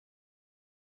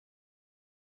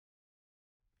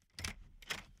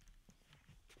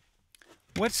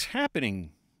What's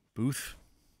happening, booth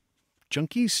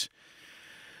junkies?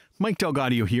 Mike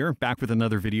Delgadio here, back with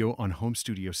another video on home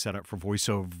studio setup for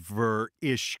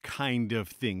voiceover-ish kind of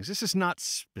things. This is not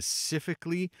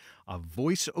specifically a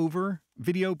voiceover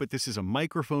video, but this is a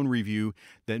microphone review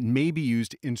that may be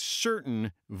used in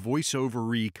certain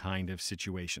voiceover-y kind of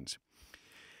situations.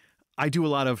 I do a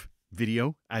lot of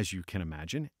video, as you can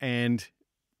imagine, and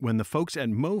when the folks at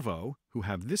MOVO, who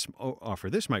have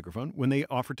offer this microphone, when they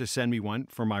offered to send me one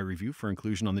for my review for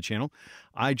inclusion on the channel,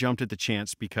 I jumped at the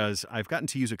chance because I've gotten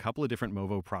to use a couple of different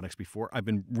MOVO products before. I've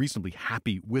been reasonably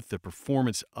happy with the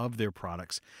performance of their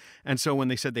products. And so when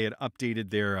they said they had updated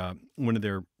their one of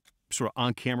their sort of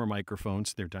on-camera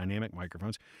microphones, their dynamic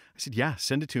microphones, I said, yeah,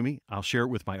 send it to me. I'll share it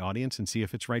with my audience and see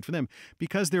if it's right for them.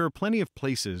 Because there are plenty of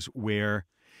places where,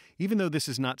 even though this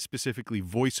is not specifically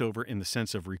voiceover in the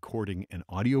sense of recording an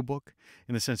audiobook,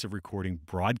 in the sense of recording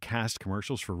broadcast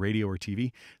commercials for radio or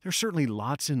TV, there's certainly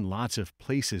lots and lots of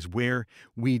places where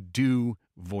we do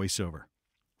voiceover.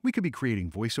 We could be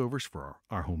creating voiceovers for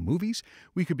our home movies.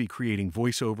 We could be creating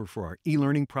voiceover for our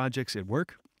e-learning projects at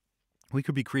work. We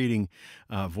could be creating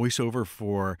voiceover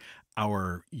for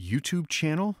our YouTube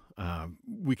channel.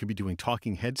 We could be doing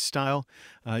talking head style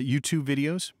YouTube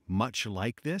videos, much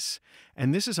like this.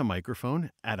 And this is a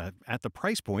microphone at the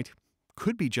price point,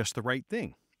 could be just the right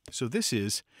thing. So this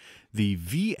is the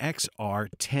VXR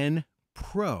 10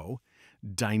 Pro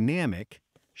Dynamic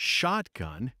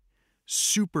Shotgun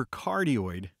Super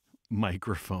Cardioid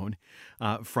microphone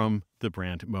from the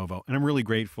brand MOVO. And I'm really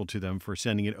grateful to them for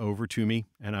sending it over to me,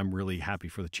 and I'm really happy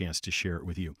for the chance to share it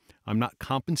with you. I'm not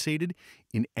compensated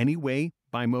in any way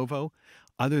by MOVO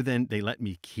other than they let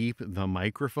me keep the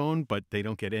microphone, but they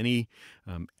don't get any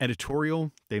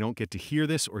editorial. They don't get to hear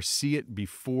this or see it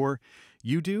before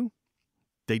you do.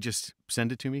 They just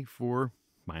send it to me for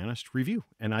my honest review.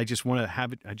 And I just want to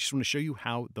have it, I just want to show you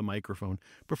how the microphone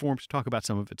performs, talk about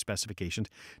some of its specifications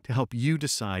to help you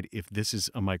decide if this is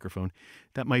a microphone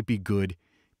that might be good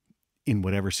in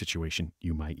whatever situation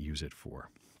you might use it for.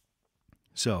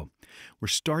 So we're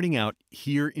starting out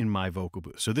here in my vocal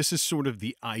booth. So this is sort of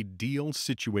the ideal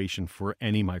situation for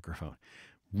any microphone.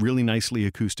 Really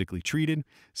nicely acoustically treated,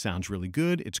 sounds really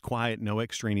good, it's quiet, no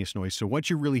extraneous noise. So what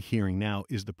you're really hearing now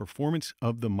is the performance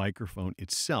of the microphone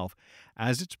itself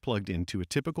as it's plugged into a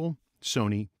typical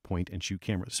Sony point-and-shoot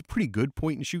camera. It's a pretty good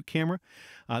point-and-shoot camera.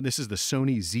 This is the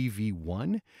Sony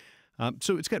ZV-1.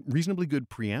 So it's got reasonably good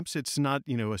preamps. It's not,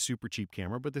 a super cheap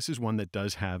camera, but this is one that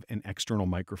does have an external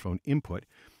microphone input.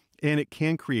 And it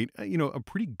can create, a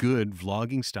pretty good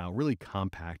vlogging style, really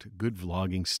compact, good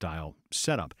vlogging style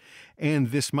setup. And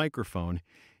this microphone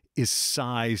is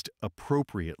sized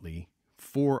appropriately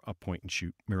for a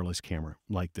point-and-shoot mirrorless camera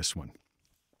like this one.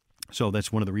 So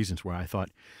that's one of the reasons why I thought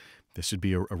this would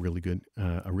be a really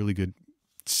good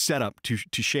setup to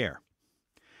share.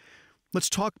 Let's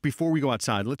talk, before we go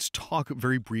outside, let's talk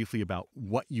very briefly about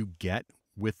what you get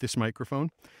with this microphone.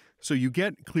 So you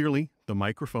get, clearly, the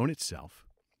microphone itself.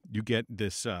 You get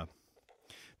this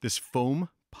this foam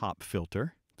pop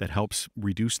filter that helps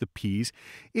reduce the P's.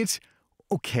 It's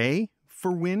okay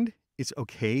for wind. It's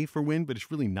okay for wind, but it's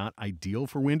really not ideal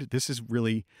for wind. This is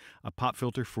really a pop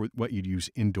filter for what you'd use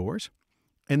indoors.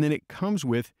 And then it comes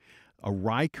with a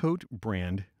Rycote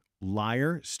brand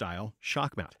Lyre style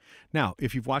shock mount. Now,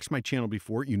 if you've watched my channel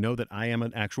before, you know that I am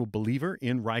an actual believer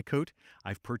in Rycote.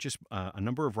 I've purchased a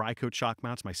number of Rycote shock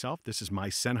mounts myself. This is my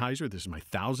Sennheiser. This is my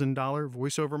 $1,000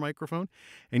 voiceover microphone.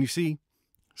 And you see,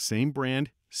 same brand,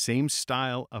 same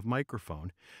style of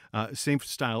microphone, same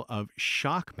style of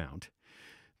shock mount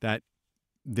that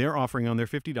they're offering on their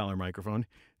 $50 microphone.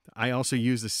 I also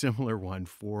use a similar one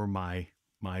for my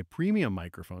premium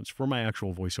microphones for my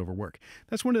actual voiceover work.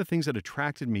 That's one of the things that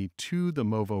attracted me to the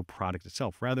MOVO product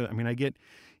itself. I get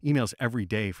emails every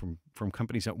day from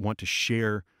companies that want to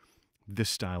share this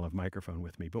style of microphone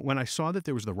with me. But when I saw that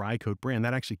there was the Rycote brand,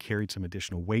 that actually carried some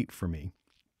additional weight for me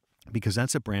because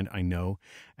that's a brand I know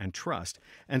and trust.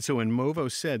 And so when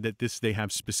MOVO said that they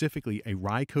have specifically a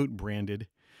Rycote branded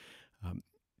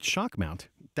shock mount,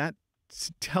 that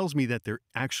tells me that they're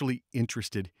actually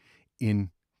interested in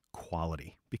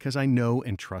quality, because I know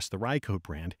and trust the Rycote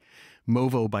brand.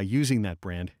 MOVO, by using that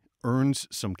brand, earns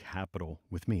some capital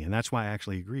with me. And that's why I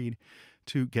actually agreed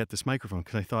to get this microphone,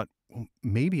 because I thought, well,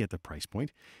 maybe at the price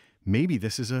point, maybe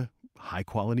this is a high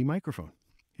quality microphone.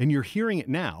 And you're hearing it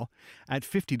now at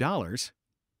 $50.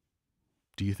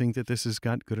 Do you think that this has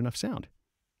got good enough sound?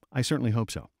 I certainly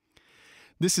hope so.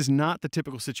 This is not the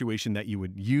typical situation that you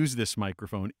would use this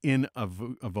microphone in a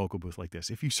vocal booth like this.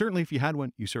 If you had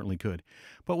one, you certainly could.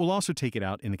 But we'll also take it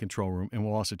out in the control room, and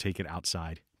we'll also take it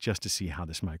outside just to see how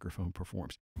this microphone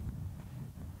performs.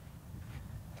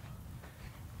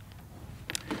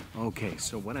 Okay,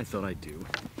 so what I thought I'd do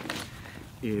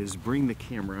is bring the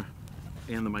camera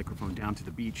and the microphone down to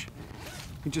the beach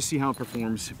and just see how it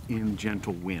performs in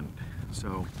gentle wind.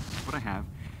 So what I have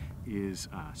is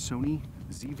a Sony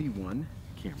ZV-1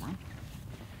 camera.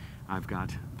 I've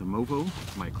got the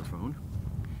MOVO microphone,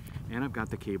 and I've got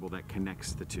the cable that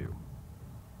connects the two.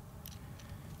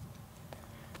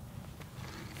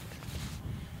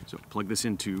 So plug this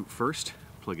into first,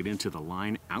 plug it into the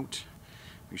line out.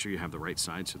 Make sure you have the right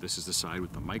side. So this is the side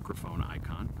with the microphone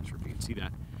icon. Not sure if you can see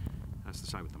that. That's the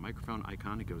side with the microphone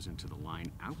icon. It goes into the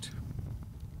line out.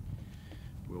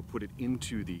 We'll put it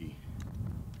into the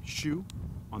shoe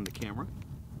on the camera.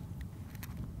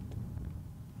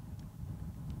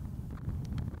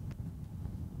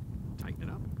 Tighten it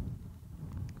up.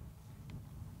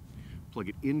 Plug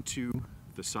it into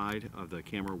the side of the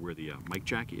camera where the mic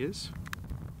jack is.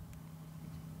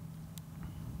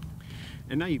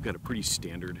 And now you've got a pretty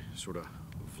standard sort of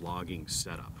vlogging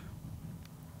setup.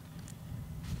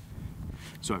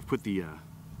 So I've put the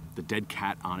dead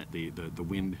cat on it, the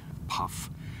wind puff.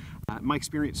 My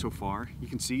experience so far, you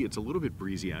can see it's a little bit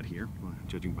breezy out here,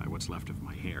 judging by what's left of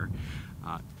my hair.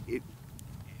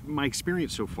 My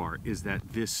experience so far is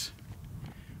that this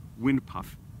wind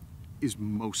puff is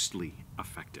mostly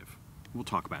effective. We'll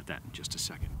talk about that in just a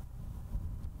second.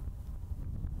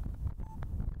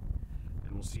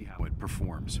 And we'll see how it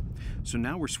performs. So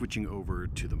now we're switching over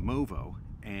to the MOVO,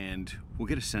 and we'll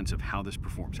get a sense of how this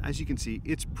performs. As you can see,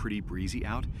 it's pretty breezy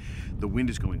out. The wind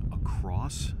is going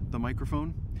across the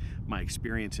microphone. My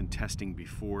experience in testing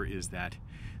before is that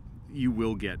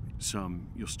you'll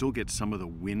still get some of the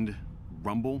wind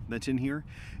rumble that's in here.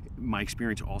 My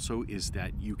experience also is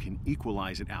that you can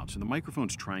equalize it out. So the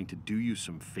microphone's trying to do you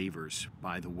some favors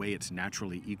by the way it's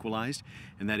naturally equalized,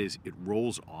 and that is it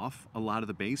rolls off a lot of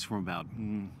the bass from about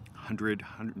 100,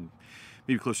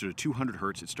 maybe closer to 200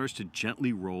 hertz. It starts to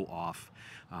gently roll off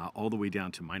all the way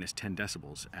down to minus 10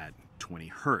 decibels at 20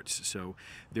 hertz. So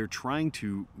they're trying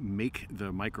to make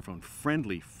the microphone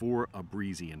friendly for a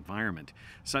breezy environment,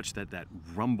 such that that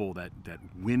rumble, that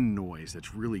wind noise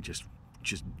that's really just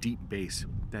deep bass,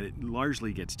 that it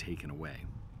largely gets taken away.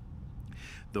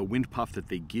 The wind puff that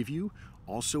they give you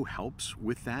also helps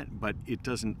with that, but it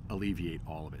doesn't alleviate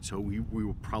all of it. So we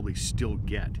will probably still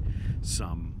get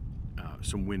some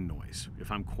wind noise. If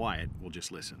I'm quiet, we'll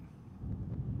just listen.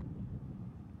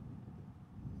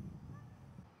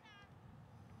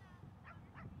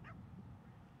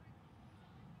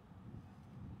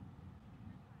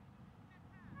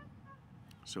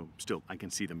 So still, I can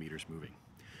see the meters moving.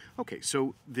 Okay,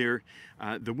 so the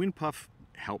wind puff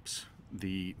helps,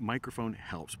 the microphone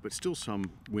helps, but still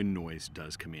some wind noise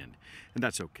does come in, and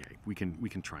that's okay. We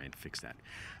can try and fix that.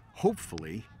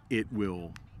 Hopefully, it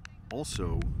will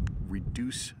also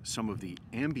reduce some of the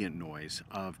ambient noise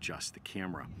of just the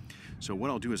camera. So what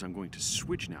I'll do is I'm going to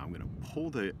switch now. I'm going to pull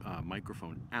the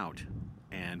microphone out,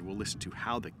 and we'll listen to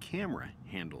how the camera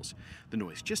handles the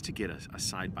noise, just to get a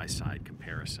side-by-side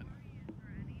comparison.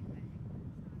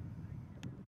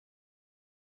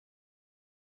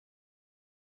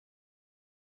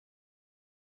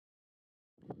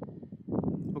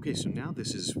 Okay, so now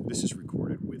this is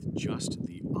recorded with just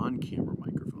the on-camera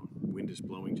microphone. Wind is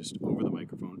blowing just over the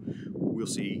microphone. We'll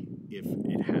see if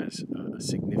it has a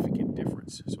significant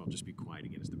difference. So I'll just be quiet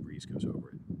again as the breeze goes over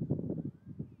it.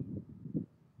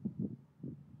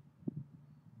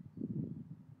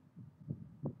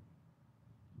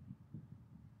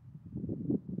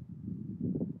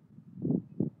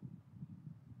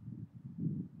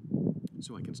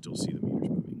 So I can still see the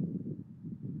meters moving.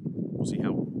 We'll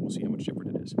see how much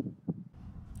different it is.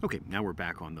 Okay, now we're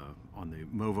back on the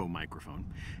MOVO microphone,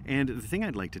 and the thing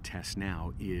I'd like to test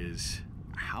now is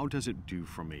how does it do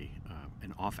from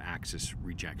an off-axis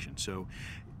rejection. So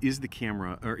is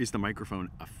the microphone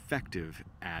effective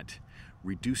at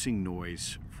reducing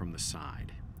noise from the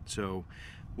side? So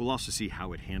we'll also see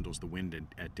how it handles the wind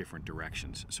at different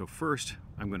directions. So first,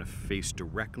 I'm going to face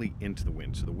directly into the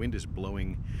wind. So the wind is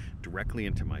blowing directly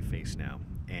into my face now,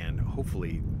 and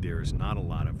hopefully there's not a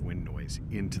lot of wind noise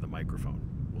into the microphone.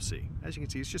 We'll see. As you can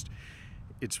see,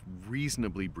 it's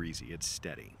reasonably breezy. It's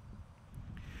steady.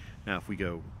 Now, if we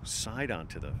go side on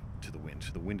to the wind,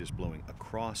 so the wind is blowing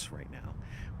across right now,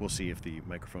 we'll see if the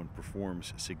microphone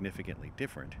performs significantly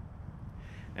different.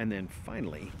 And then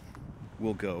finally,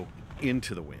 we'll go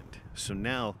into the wind. So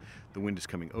now the wind is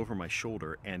coming over my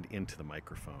shoulder and into the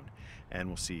microphone, and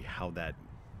we'll see how that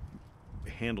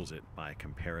handles it by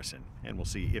comparison. And we'll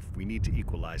see if we need to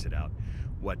equalize it out.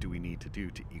 What do we need to do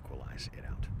to equalize it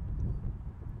out?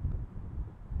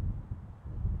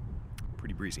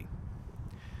 Pretty breezy.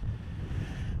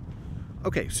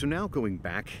 Okay, so now going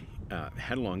back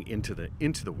headlong into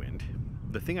the wind,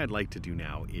 the thing I'd like to do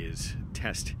now is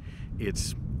test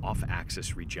its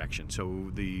off-axis rejection.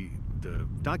 So the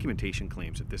documentation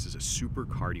claims that this is a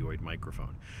supercardioid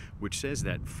microphone, which says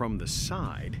that from the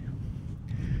side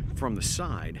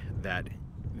that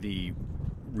the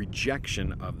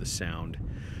rejection of the sound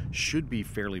should be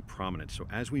fairly prominent. So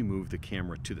as we move the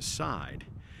camera to the side,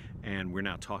 and we're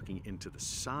now talking into the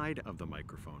side of the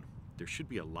microphone, there should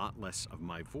be a lot less of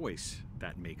my voice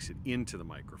that makes it into the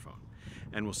microphone.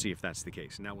 And we'll see if that's the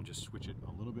case. Now we'll just switch it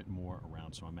a little bit more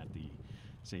around, so I'm at the,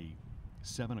 say,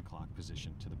 7 o'clock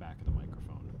position to the back of the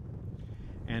microphone.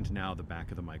 And now the back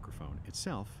of the microphone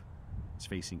itself is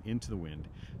facing into the wind.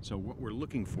 So what we're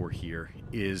looking for here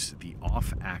is the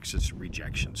off-axis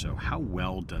rejection. So how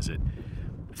well does it,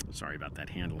 sorry about that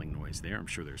handling noise there, I'm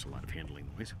sure there's a lot of handling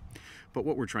noise. But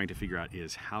what we're trying to figure out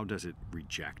is how does it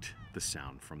reject the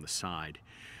sound from the side,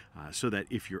 so that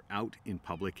if you're out in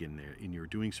public and you're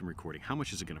doing some recording, how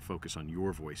much is it going to focus on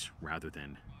your voice rather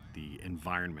than the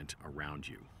environment around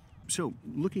you? So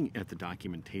looking at the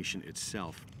documentation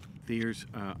itself, there's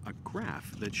a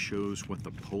graph that shows what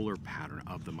the polar pattern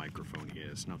of the microphone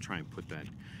is. And I'll try and put that,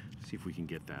 see if we can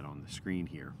get that on the screen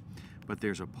here. But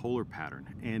there's a polar pattern,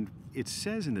 and it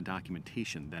says in the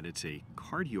documentation that it's a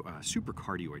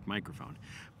supercardioid microphone,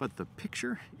 but the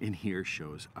picture in here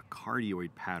shows a cardioid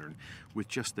pattern with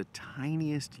just the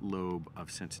tiniest lobe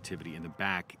of sensitivity in the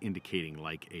back, indicating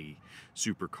like a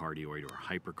supercardioid or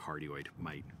hypercardioid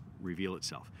might reveal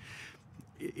itself.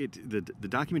 The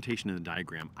documentation and the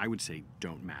diagram, I would say,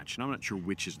 don't match, and I'm not sure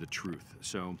which is the truth.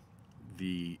 So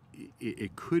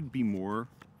it could be more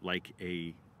like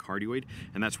a cardioid,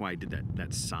 and that's why I did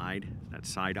that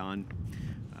side-on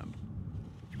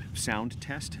sound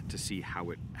test to see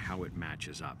how it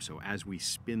matches up. So as we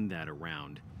spin that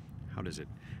around, how does it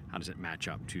match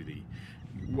up to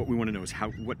what we want to know is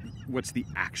what's the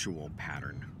actual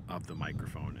pattern of the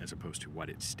microphone as opposed to what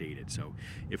it stated. So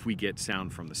if we get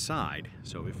sound from the side,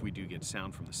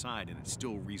 and it's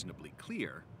still reasonably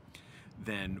clear,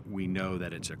 then we know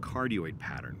that it's a cardioid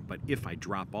pattern. But if I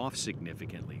drop off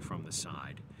significantly from the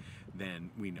side, then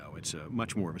we know it's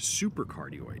much more of a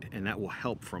supercardioid, and that will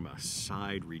help from a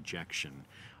side rejection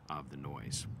of the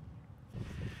noise.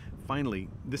 Finally,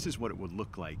 this is what it would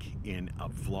look like in a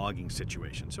vlogging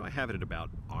situation. So I have it at about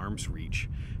arm's reach,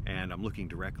 and I'm looking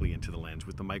directly into the lens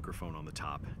with the microphone on the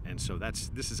top. And so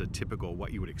this is a typical,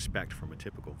 what you would expect from a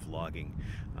typical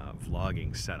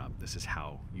vlogging setup. This is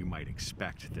how you might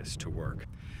expect this to work.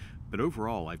 But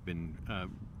overall, I've been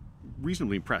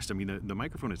reasonably impressed. I mean, the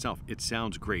microphone itself, it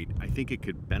sounds great. I think it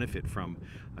could benefit from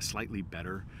a slightly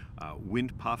better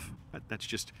wind puff, but that's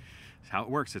just how it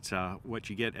works. It's what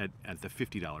you get at the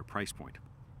 $50 price point.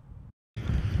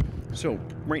 So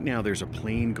right now there's a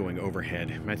plane going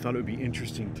overhead, and I thought it would be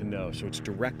interesting to know. So it's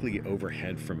directly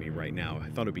overhead from me right now. I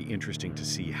thought it would be interesting to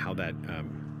see how that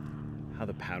how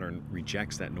the pattern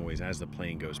rejects that noise as the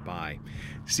plane goes by.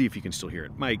 See if you can still hear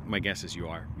it. My guess is you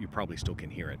probably still can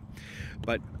hear it.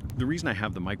 But the reason I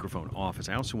have the microphone off is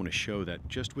I also want to show that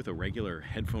just with a regular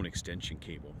headphone extension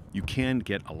cable, you can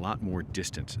get a lot more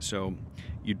distance. So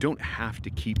you don't have to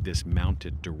keep this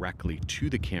mounted directly to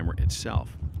the camera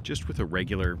itself. Just with a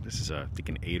regular, this is I think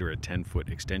an 8 or a 10-foot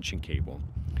extension cable,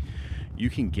 you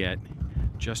can get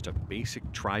just a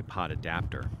basic tripod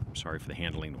adapter. Sorry for the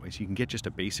handling noise. You can get just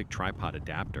a basic tripod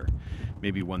adapter,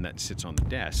 maybe one that sits on the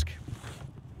desk,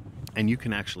 and you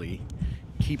can actually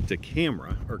keep the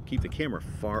camera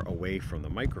far away from the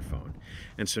microphone.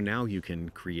 And so now you can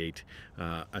create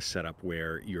a setup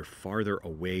where you're farther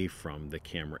away from the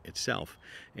camera itself,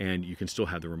 and you can still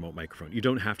have the remote microphone. You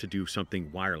don't have to do something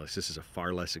wireless. This is a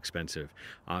far less expensive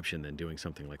option than doing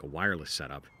something like a wireless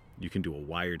setup. You can do a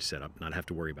wired setup, not have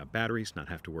to worry about batteries, not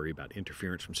have to worry about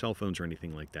interference from cell phones or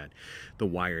anything like that. The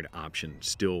wired option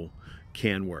still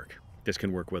can work. This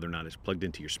can work whether or not it's plugged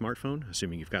into your smartphone,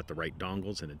 assuming you've got the right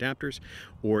dongles and adapters,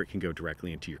 or it can go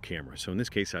directly into your camera. So in this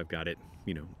case, I've got it,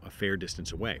 a fair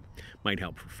distance away. Might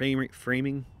help for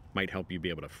framing, might help you be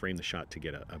able to frame the shot to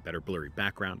get a better blurry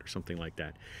background or something like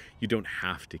that. You don't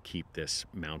have to keep this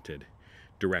mounted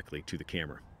directly to the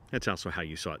camera. That's also how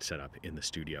you saw it set up in the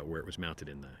studio, where it was mounted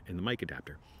in the mic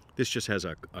adapter. This just has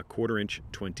a 1/4 inch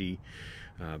 20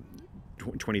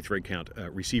 thread count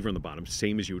receiver on the bottom,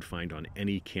 same as you would find on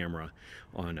any camera,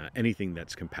 on anything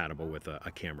that's compatible with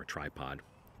a camera tripod.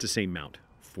 It's the same mount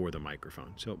for the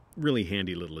microphone. So really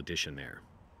handy little addition there.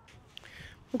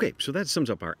 Okay, so that sums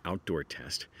up our outdoor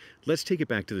test. Let's take it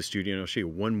back to the studio, and I'll show you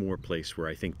one more place where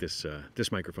I think this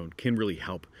microphone can really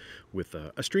help with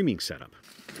a streaming setup.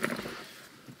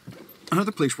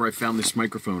 Another place where I found this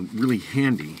microphone really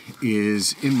handy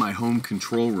is in my home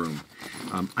control room.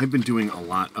 I've been doing a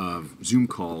lot of Zoom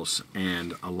calls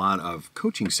and a lot of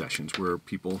coaching sessions where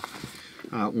people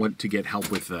want to get help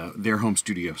with their home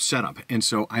studio setup. And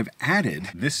so I've added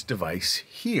this device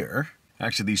here,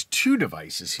 actually these two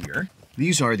devices here.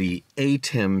 These are the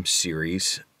ATEM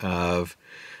series of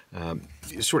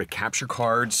sort of capture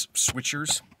cards,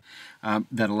 switchers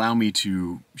that allow me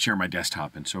to share my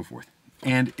desktop and so forth.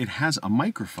 And it has a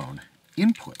microphone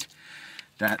input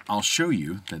that I'll show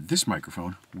you that this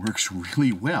microphone works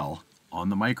really well on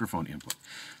the microphone input.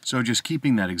 So just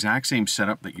keeping that exact same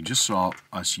setup that you just saw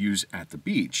us use at the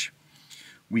beach,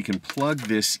 we can plug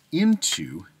this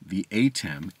into the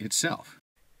ATEM itself.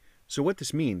 So what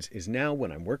this means is now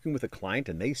when I'm working with a client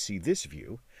and they see this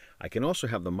view, I can also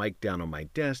have the mic down on my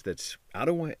desk that's out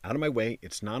of my way,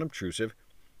 it's non-obtrusive,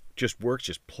 just works,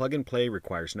 just plug and play,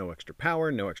 requires no extra power,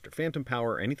 no extra phantom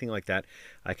power, or anything like that.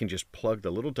 I can just plug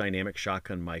the little dynamic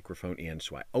shotgun microphone in.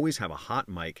 So I always have a hot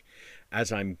mic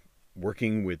as I'm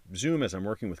working with Zoom, as I'm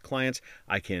working with clients.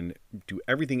 I can do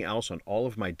everything else on all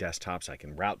of my desktops. I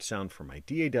can route sound from my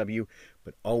DAW,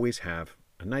 but always have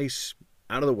a nice,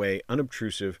 out of the way,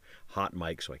 unobtrusive hot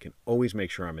mic so I can always make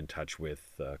sure I'm in touch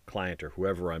with the client or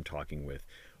whoever I'm talking with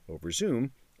over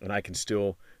Zoom, and I can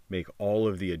still make all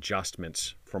of the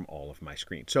adjustments from all of my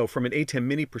screens. So from an ATEM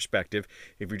Mini perspective,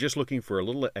 if you're just looking for a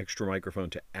little extra microphone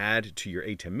to add to your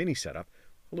ATEM Mini setup,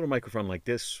 a little microphone like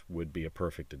this would be a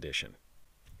perfect addition.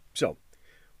 So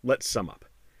let's sum up.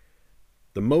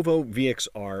 The MOVO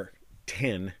VXR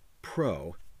 10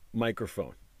 Pro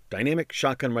microphone, dynamic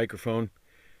shotgun microphone,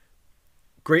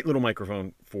 great little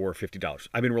microphone for $50.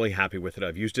 I've been really happy with it.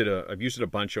 I've used it a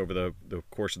bunch over the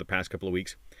course of the past couple of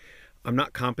weeks. I'm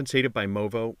not compensated by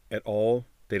MOVO at all.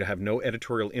 They have no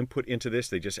editorial input into this.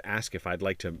 They just ask if I'd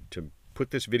like to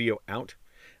put this video out.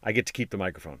 I get to keep the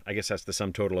microphone. I guess that's the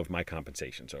sum total of my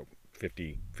compensation. So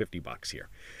 $50 here.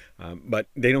 But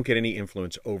they don't get any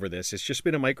influence over this. It's just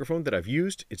been a microphone that I've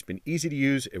used. It's been easy to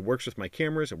use. It works with my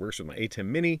cameras. It works with my ATEM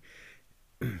Mini.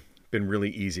 Been really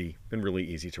easy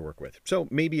to work with. So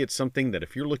maybe it's something that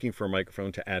if you're looking for a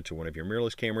microphone to add to one of your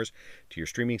mirrorless cameras, to your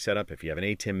streaming setup, if you have an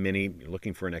ATEM Mini, you're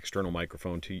looking for an external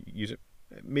microphone to use it,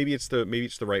 maybe it's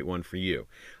the right one for you.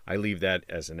 I leave that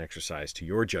as an exercise to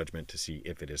your judgment to see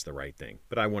if it is the right thing.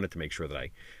 But I wanted to make sure that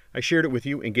I shared it with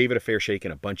you and gave it a fair shake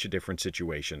in a bunch of different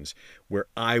situations where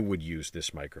I would use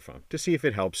this microphone to see if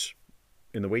it helps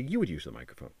in the way you would use the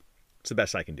microphone. It's the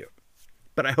best I can do.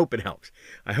 But I hope it helps.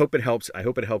 I hope it helps. I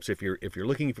hope it helps if you're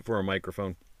looking for a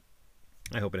microphone.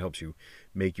 I hope it helps you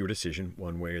make your decision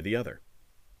one way or the other.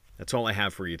 That's all I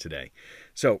have for you today.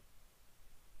 So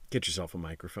get yourself a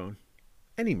microphone,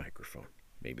 any microphone,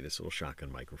 maybe this little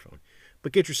shotgun microphone,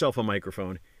 but get yourself a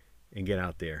microphone and get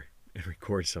out there and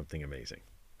record something amazing.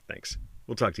 Thanks.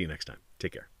 We'll talk to you next time.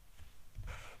 Take care.